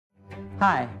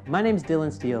Hi, my name is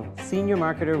Dylan Steele, Senior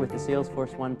Marketer with the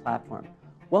Salesforce1 Platform.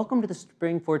 Welcome to the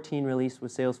Spring 14 release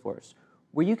with Salesforce,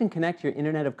 where you can connect your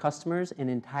Internet of Customers in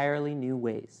entirely new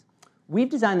ways. We've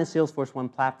designed the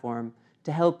Salesforce1 Platform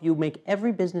to help you make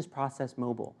every business process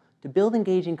mobile, to build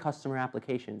engaging customer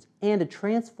applications, and to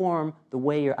transform the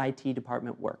way your IT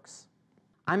department works.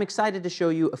 I'm excited to show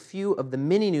you a few of the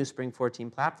many new Spring 14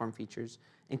 platform features,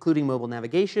 including mobile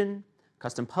navigation,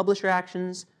 custom publisher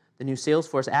actions, the new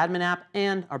Salesforce admin app,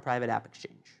 and our private app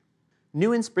exchange.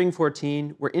 New in Spring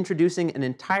 14, we're introducing an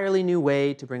entirely new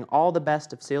way to bring all the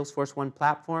best of Salesforce1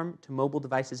 Platform to mobile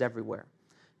devices everywhere.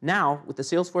 Now, with the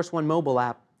Salesforce1 mobile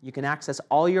app, you can access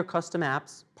all your custom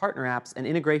apps, partner apps, and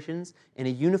integrations in a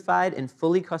unified and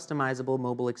fully customizable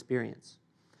mobile experience.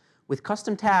 With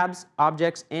custom tabs,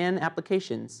 objects, and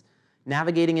applications,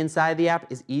 navigating inside the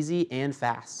app is easy and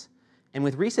fast. And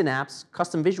with recent apps,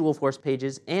 custom visual force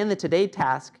pages, and the Today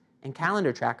task and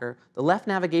calendar tracker, the left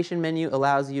navigation menu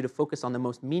allows you to focus on the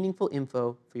most meaningful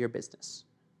info for your business.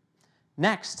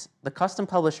 Next, the custom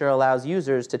publisher allows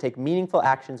users to take meaningful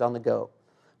actions on the go.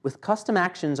 With custom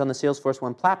actions on the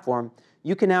Salesforce1 platform,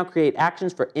 you can now create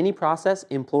actions for any process,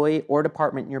 employee, or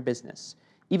department in your business.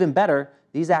 Even better,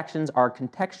 these actions are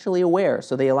contextually aware,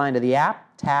 so they align to the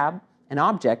app, tab, and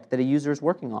object that a user is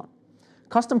working on.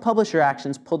 Custom publisher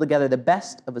actions pull together the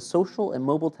best of a social and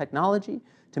mobile technology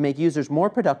to make users more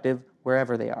productive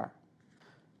wherever they are.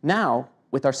 Now,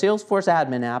 with our Salesforce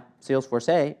admin app, Salesforce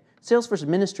A, Salesforce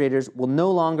administrators will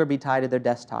no longer be tied to their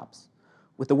desktops.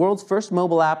 With the world's first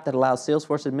mobile app that allows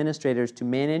Salesforce administrators to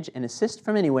manage and assist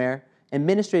from anywhere,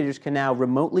 administrators can now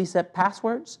remotely set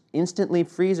passwords, instantly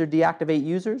freeze or deactivate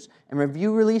users, and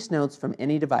review release notes from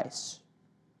any device.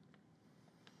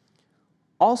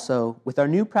 Also, with our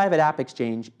new private app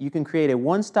exchange, you can create a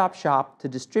one-stop shop to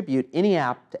distribute any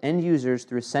app to end users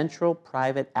through a central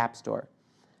private app store.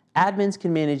 Admins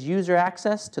can manage user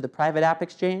access to the private app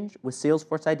exchange with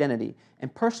Salesforce Identity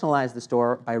and personalize the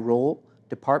store by role,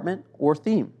 department, or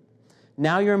theme.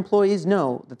 Now your employees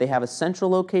know that they have a central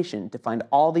location to find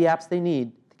all the apps they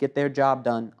need to get their job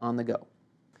done on the go.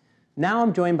 Now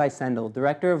I'm joined by Sendel,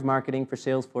 Director of Marketing for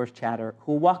Salesforce Chatter,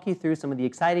 who will walk you through some of the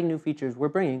exciting new features we're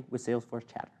bringing with Salesforce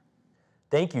Chatter.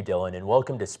 Thank you, Dylan, and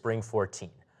welcome to Spring 14.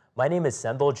 My name is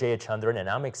Sendel Jayachandran, and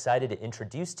I'm excited to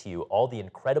introduce to you all the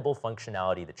incredible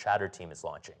functionality the Chatter team is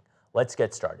launching. Let's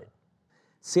get started.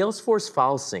 Salesforce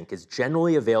File Sync is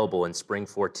generally available in Spring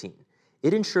 14.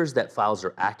 It ensures that files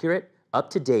are accurate,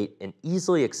 up-to-date, and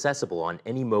easily accessible on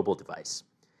any mobile device.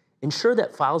 Ensure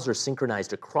that files are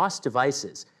synchronized across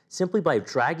devices simply by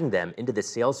dragging them into the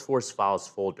Salesforce Files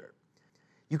folder.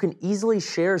 You can easily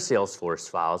share Salesforce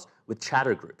files with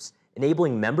Chatter groups,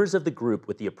 enabling members of the group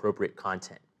with the appropriate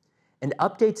content. And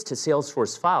updates to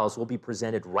Salesforce files will be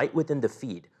presented right within the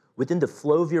feed, within the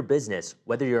flow of your business,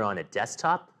 whether you're on a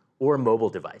desktop or a mobile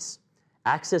device.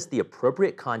 Access the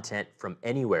appropriate content from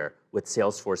anywhere with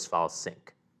Salesforce File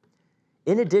Sync.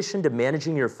 In addition to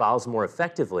managing your files more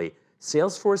effectively,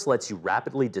 Salesforce lets you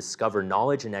rapidly discover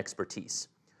knowledge and expertise.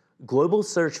 Global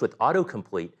search with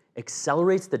autocomplete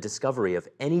accelerates the discovery of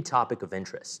any topic of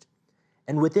interest.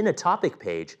 And within a topic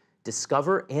page,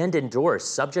 discover and endorse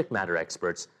subject matter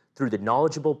experts through the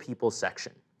Knowledgeable People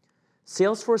section.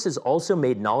 Salesforce has also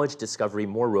made knowledge discovery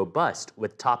more robust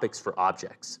with topics for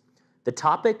objects. The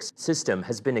topics system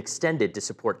has been extended to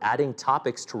support adding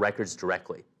topics to records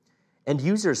directly. And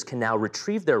users can now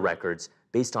retrieve their records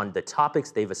based on the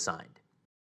topics they've assigned.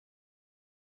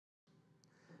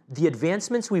 The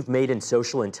advancements we've made in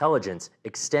social intelligence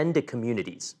extend to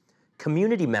communities.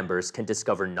 Community members can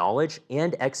discover knowledge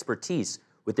and expertise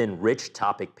within rich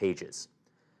topic pages.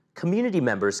 Community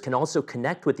members can also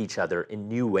connect with each other in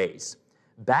new ways.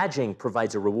 Badging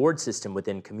provides a reward system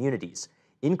within communities,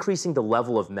 increasing the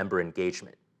level of member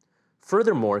engagement.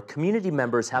 Furthermore, community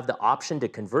members have the option to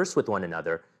converse with one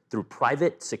another through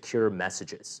private, secure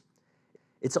messages.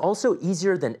 It's also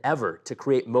easier than ever to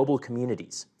create mobile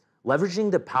communities. Leveraging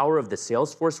the power of the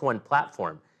Salesforce1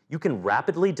 platform, you can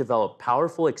rapidly develop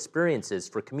powerful experiences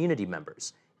for community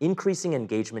members, increasing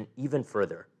engagement even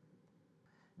further.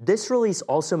 This release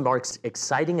also marks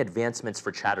exciting advancements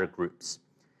for Chatter groups.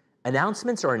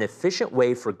 Announcements are an efficient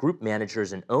way for group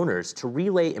managers and owners to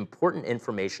relay important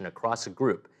information across a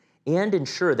group and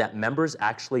ensure that members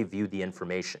actually view the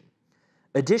information.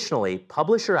 Additionally,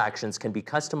 publisher actions can be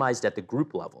customized at the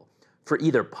group level for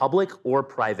either public or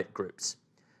private groups.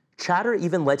 Chatter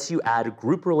even lets you add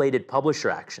group-related publisher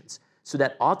actions so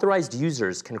that authorized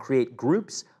users can create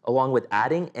groups along with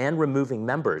adding and removing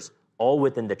members all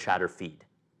within the Chatter feed.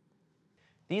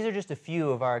 These are just a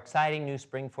few of our exciting new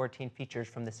Spring 14 features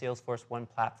from the Salesforce1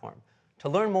 platform. To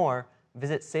learn more,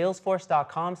 visit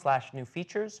salesforce.com/new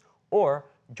features or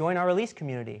join our release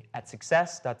community at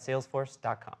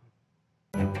success.salesforce.com.